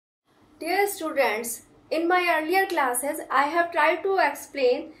Dear students, in my earlier classes, I have tried to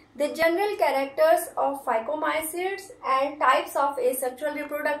explain the general characters of Phycomycetes and types of asexual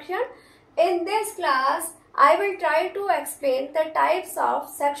reproduction. In this class, I will try to explain the types of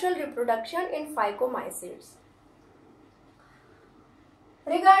sexual reproduction in Phycomycetes.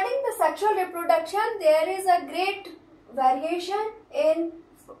 Regarding the sexual reproduction, there is a great variation in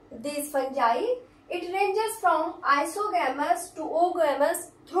these fungi. It ranges from isogamous to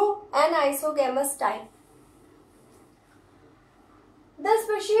oogamous through anisogamous type. The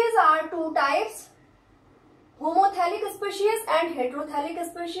species are two types, homothallic species and heterothallic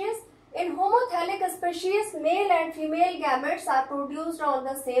species. In homothallic species, male and female gametes are produced on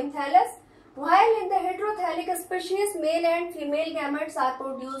the same thallus, while in the heterothallic species, male and female gametes are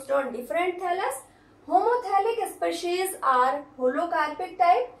produced on different thallus. Homothallic species are holocarpic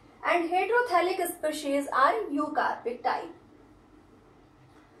type and heterothallic species are eucarpic type.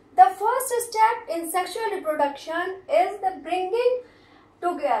 The first step in sexual reproduction is the bringing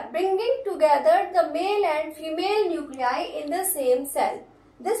together the male and female nuclei in the same cell.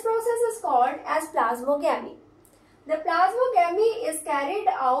 This process is called as plasmogamy. The plasmogamy is carried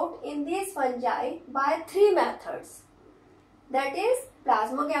out in these fungi by three methods. That is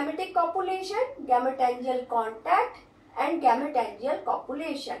plasmogametic copulation, gametangial contact and gametangial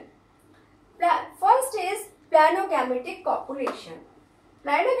copulation. First is planogametic copulation.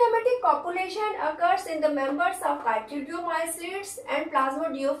 Planogametic copulation occurs in the members of Chytridiomycetes and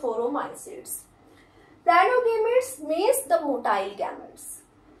Plasmodiophoromycetes. Planogametes means the motile gametes.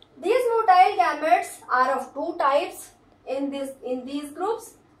 These motile gametes are of two types in these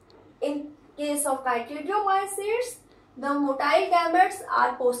groups. In case of Chytridiomycetes, the motile gametes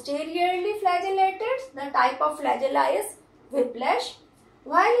are posteriorly flagellated. The type of flagella is whiplash.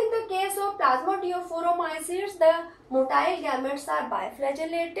 While in the case of Plasmodiophoromycetes, the motile gametes are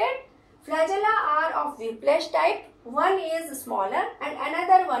biflagellated. Flagella are of whiplash type. One is smaller and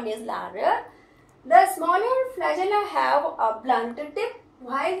another one is larger. The smaller flagella have a blunt tip,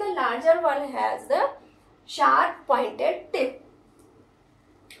 while the larger one has the sharp pointed tip.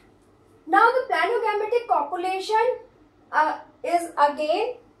 Now the planogametic copulation is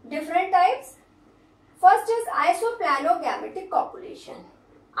again different types. First is isoplanogametic copulation.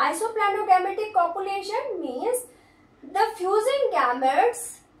 Isoplanogametic copulation means the fusing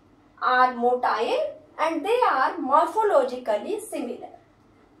gametes are motile and they are morphologically similar.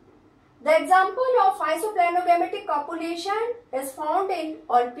 The example of isoplanogametic copulation is found in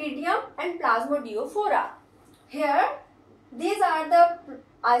Olpidium and Plasmodiophora. Here, these are the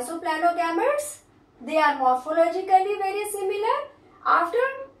isoplanogametes. They are morphologically very similar. After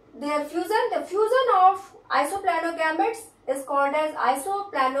their fusion, the fusion of isoplanogametes is called as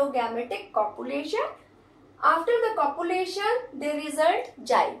isoplanogametic copulation. After the copulation, they result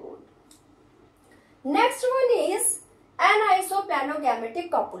zygote. Next one is anisoplanogametic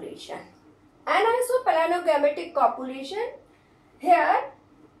copulation. Anisoplanogametic copulation, here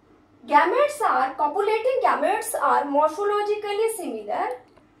copulating gametes are morphologically similar,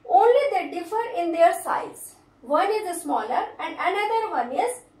 only they differ in their size. One is smaller and another one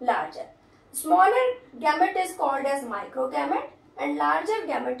is larger. Smaller gamete is called as microgamete and larger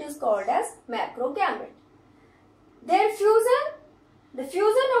gamete is called as macrogamete. Their fusion, the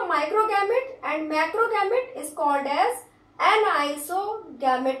fusion of microgamete and macrogamete is called as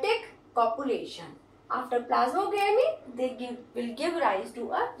anisogametic copulation. After plasmogamy, they will give rise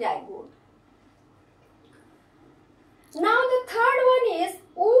to a zygote. Now the third one is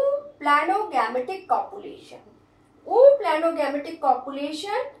ooplanogametic copulation. Ooplanogametic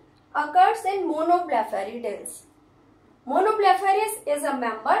copulation occurs in monoblepharidales. Monoblepharis is a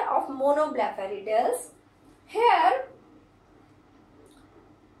member of monoblepharidales. Here,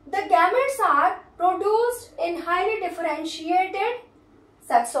 the gametes are produced in highly differentiated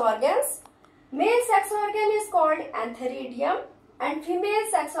sex organs. Male sex organ is called antheridium and female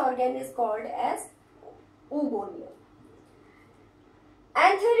sex organ is called as oogonium.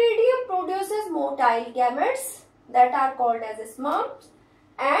 Antheridium produces motile gametes that are called as sperms,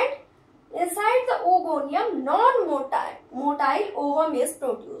 and inside the oogonium non-motile ovum is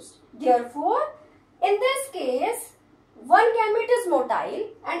produced. Therefore, in this case, one gamete is motile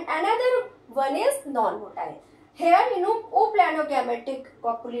and another one is non-motile. Here in ooplanogametic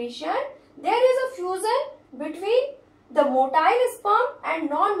copulation, there is a fusion between the motile sperm and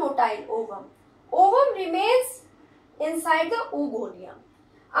non-motile ovum. Ovum remains inside the oogonium.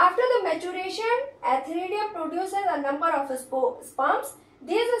 After the maturation, antheridium produces a number of sperms.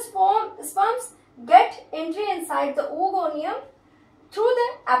 These sperms get entry inside the oogonium through the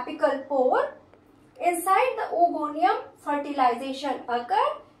apical pore. Inside the oogonium, fertilization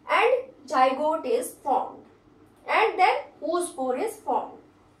occurs and zygote is formed and then oospore is formed.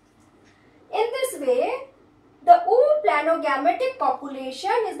 In this way, the ooplanogametic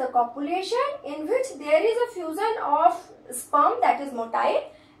copulation is the copulation in which there is a fusion of sperm that is motile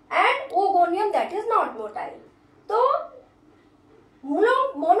and oogonium that is not motile. So,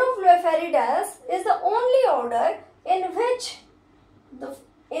 Monofluopheridas is the only order in which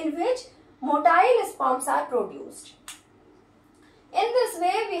motile sperms are produced. In this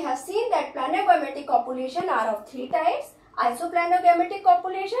way, we have seen that planogametic copulation are of three types: isoplanogametic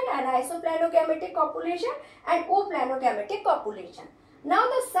copulation, anisoplanogametic copulation, and ooplanogametic copulation. Now,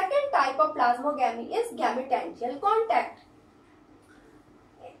 the second type of plasmogamy is gametangial contact.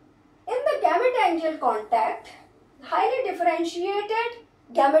 In the gametangial contact, highly differentiated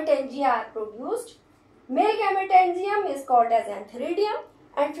gametangia are produced. Male gametangium is called as antheridium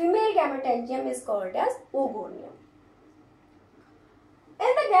and female gametangium is called as oogonium.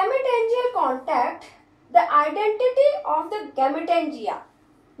 In the gametangial contact, the identity of the gametangia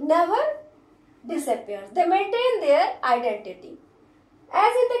never disappears. They maintain their identity.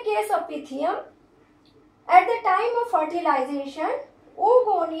 As in the case of Pythium, at the time of fertilization,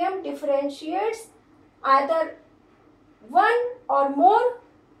 oogonium differentiates either one or more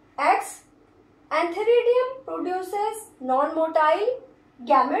eggs. Antheridium produces non-motile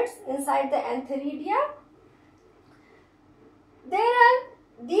gametes inside the antheridia.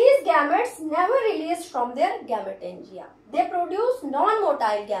 These gametes never released from their gametangia. They produce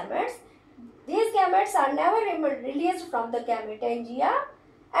non-motile gametes. These gametes are never released from the gametangia.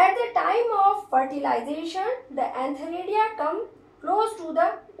 At the time of fertilization, the antheridia come close to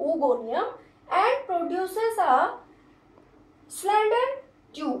the oogonium and produces a slender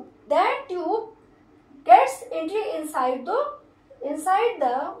tube. That tube gets entry inside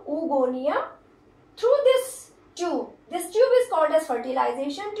the oogonia through this tube. This tube is called as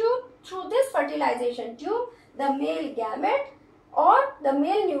fertilization tube. Through this fertilization tube, the male gamete or the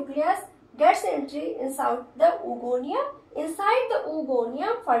male nucleus gets entry inside the oogonium. Inside the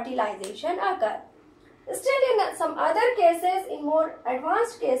oogonium, fertilization occurs. Still, in some other cases, in more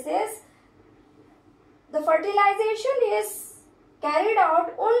advanced cases, the fertilization is carried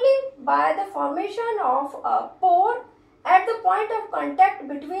out only by the formation of a pore at the point of contact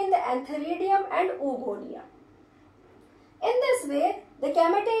between the antheridium and oogonia. In this way, the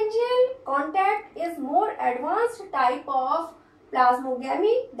gametangial contact is more advanced type of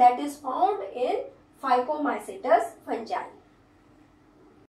plasmogamy that is found in Phycomycetes fungi.